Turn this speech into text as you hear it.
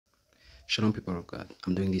Shalom, people of God.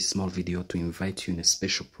 I'm doing this small video to invite you in a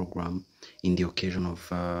special program in the occasion of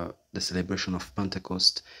the celebration of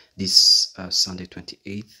Pentecost this Sunday,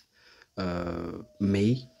 28th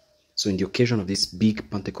May. So in the occasion of this big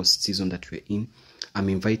Pentecost season that we're in, I'm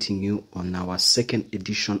inviting you on our second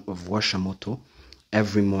edition of Washamoto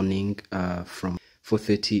every morning from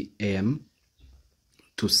 4:30 a.m.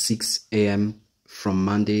 to 6 a.m. from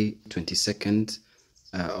Monday 22nd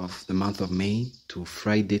of the month of May to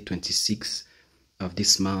Friday 26th of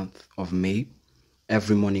this month of May,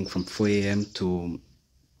 every morning from 4 a.m. to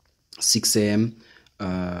 6 a.m.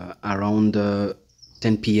 Around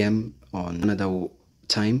 10 p.m. on another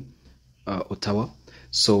time, Ottawa.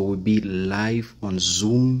 So we'll be live on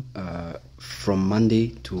Zoom from Monday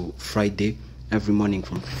to Friday, every morning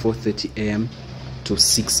from 4:30 a.m. to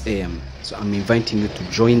 6 a.m. So I'm inviting you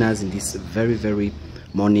to join us in this very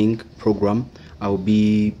morning program. I'll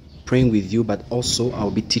be praying with you, but also I'll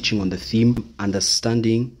be teaching on the theme,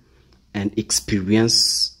 understanding and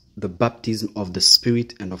experience the baptism of the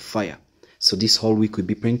Spirit and of fire. So this whole week we'll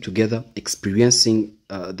be praying together, experiencing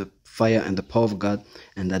the fire and the power of God,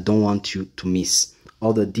 and I don't want you to miss.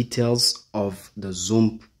 All the details of the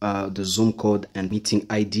Zoom code and meeting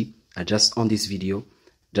ID are just on this video.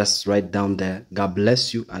 Just write down there. God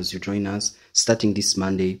bless you as you join us starting this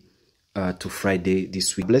Monday to Friday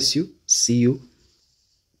this week. Bless you. See you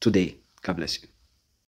today. God bless you.